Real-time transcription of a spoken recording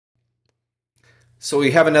So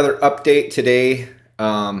we have another update today.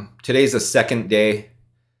 Today's the second day.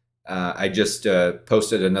 I just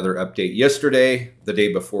posted another update yesterday. The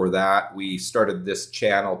day before that, we started this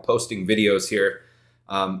channel posting videos here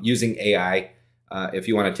using AI. If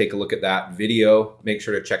you want to take a look at that video, make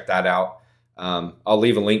sure to check that out. I'll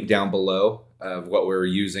leave a link down below of what we're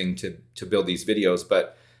using to build these videos.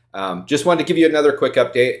 But just wanted to give you another quick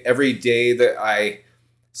update. Every day that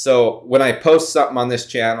So when I post something on this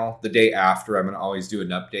channel, the day after, I'm going to always do an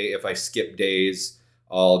update. If I skip days,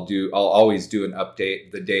 I'll always do an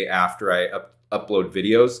update the day after I upload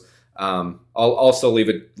videos. I'll also leave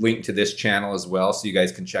a link to this channel as well, so you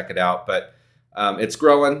guys can check it out. But it's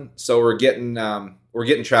growing, so we're getting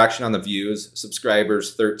traction on the views.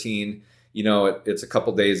 Subscribers 13. You know, it's a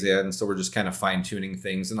couple days in, so we're just kind of fine tuning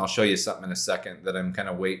things, and I'll show you something in a second that I'm kind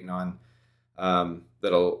of waiting on.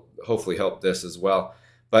 That'll hopefully help this as well.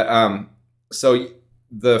 But so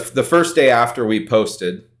the first day after we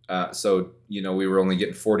posted, so you know, we were only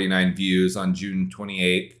getting 49 views on June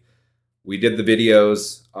 28th. We did the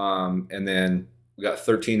videos, and then we got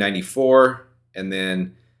 1394, and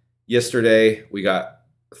then yesterday we got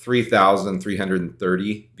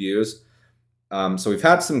 3,330 views. So we've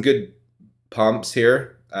had some good pumps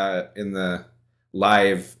here in the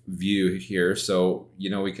live view here. So you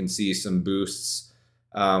know, we can see some boosts.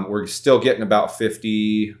 We're still getting about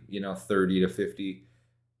 50, 30 to 50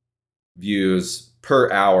 views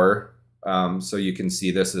per hour. So you can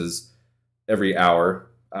see this is every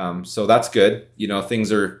hour. So that's good. You know,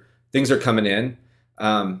 things are coming in.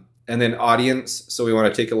 And then audience. So we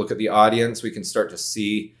want to take a look at the audience. We can start to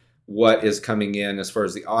see what is coming in as far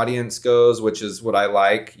as the audience goes, which is what I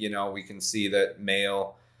like. You know, we can see that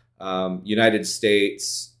male, United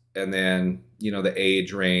States, and then, the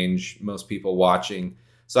age range, most people watching.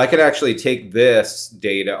 So I could actually take this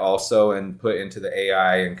data also and put into the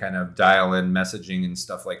AI and kind of dial in messaging and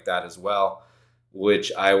stuff like that as well,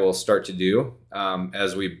 which I will start to do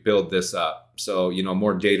as we build this up. So,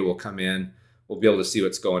 more data will come in. We'll be able to see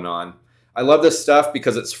what's going on. I love this stuff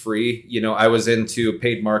because it's free. I was into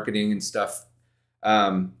paid marketing and stuff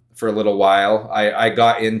for a little while. I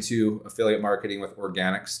got into affiliate marketing with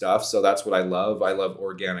organic stuff. So that's what I love. I love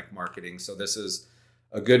organic marketing. So this is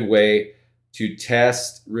a good way to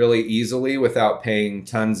test really easily without paying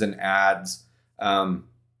tons in ads. I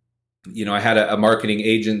had a marketing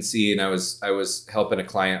agency, and I was helping a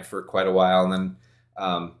client for quite a while. And then,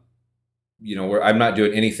 I'm not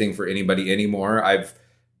doing anything for anybody anymore. I've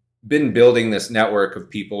been building this network of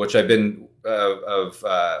people, which I've been of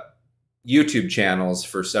YouTube channels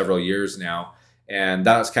for several years now. And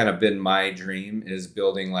that's kind of been my dream, is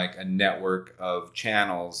building like a network of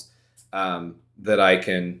channels that I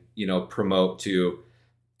can, promote to.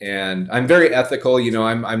 And I'm very ethical.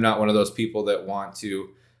 I'm not one of those people that want to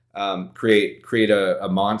create a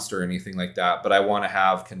monster or anything like that, but I want to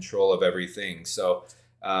have control of everything. So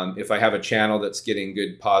if I have a channel that's getting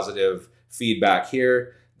good positive feedback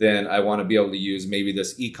here, then I want to be able to use maybe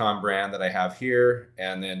this e-com brand that I have here,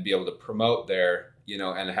 and then be able to promote there,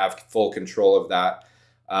 and have full control of that.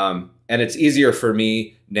 And it's easier for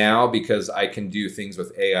me now because I can do things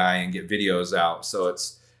with AI and get videos out. So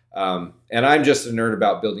it's, and I'm just a nerd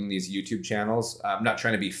about building these YouTube channels. I'm not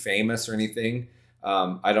trying to be famous or anything.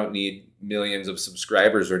 I don't need millions of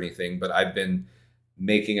subscribers or anything, but I've been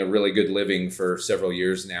making a really good living for several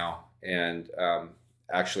years now. And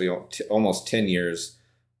actually almost 10 years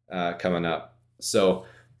coming up. So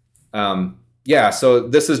yeah, so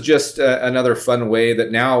this is just another fun way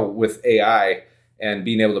that now with AI and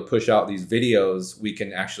being able to push out these videos, we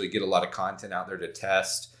can actually get a lot of content out there to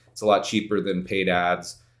test. It's a lot cheaper than paid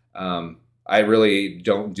ads. I really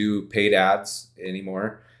don't do paid ads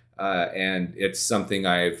anymore. And it's something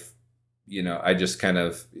I just kind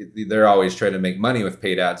of, they're always trying to make money with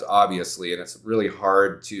paid ads, obviously. And it's really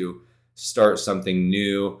hard to start something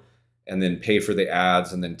new and then pay for the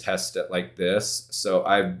ads and then test it like this. So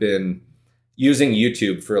I've been using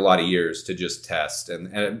YouTube for a lot of years to just test,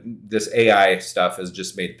 and this AI stuff has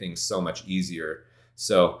just made things so much easier.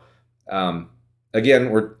 So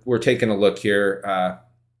again, we're taking a look here, at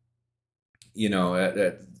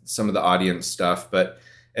some of the audience stuff. But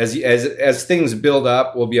as things build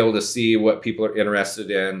up, we'll be able to see what people are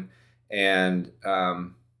interested in, and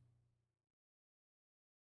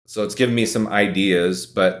so it's given me some ideas,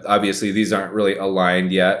 but obviously these aren't really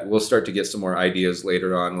aligned yet. We'll start to get some more ideas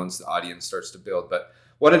later on once the audience starts to build. But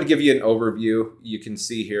wanted to give you an overview. You can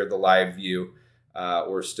see here the live view.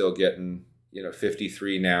 We're still getting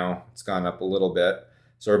 53 now. It's gone up a little bit.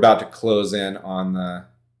 So we're about to close in on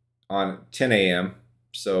 10 a.m.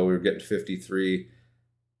 So we're getting 53.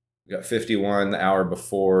 We got 51 the hour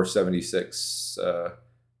before, 76.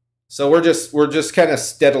 So we're just kind of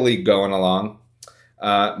steadily going along.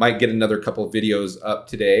 Might get another couple of videos up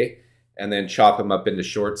today and then chop them up into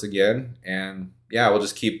shorts again. And yeah, we'll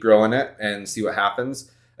just keep growing it and see what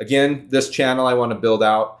happens. Again, this channel I want to build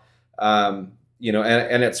out, you know,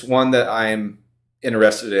 and it's one that I'm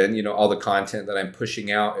interested in. You know, all the content that I'm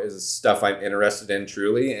pushing out is stuff I'm interested in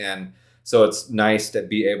truly. And so it's nice to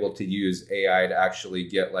be able to use AI to actually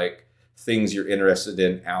get like things you're interested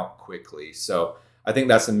in out quickly. So I think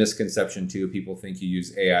that's a misconception too. People think you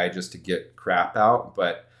use AI just to get crap out,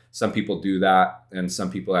 but some people do that, and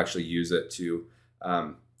some people actually use it to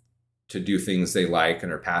do things they like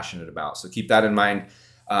and are passionate about. So keep that in mind.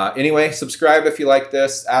 Anyway, subscribe if you like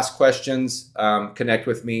this, ask questions, connect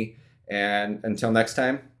with me, and until next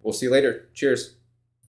time, we'll see you later. Cheers.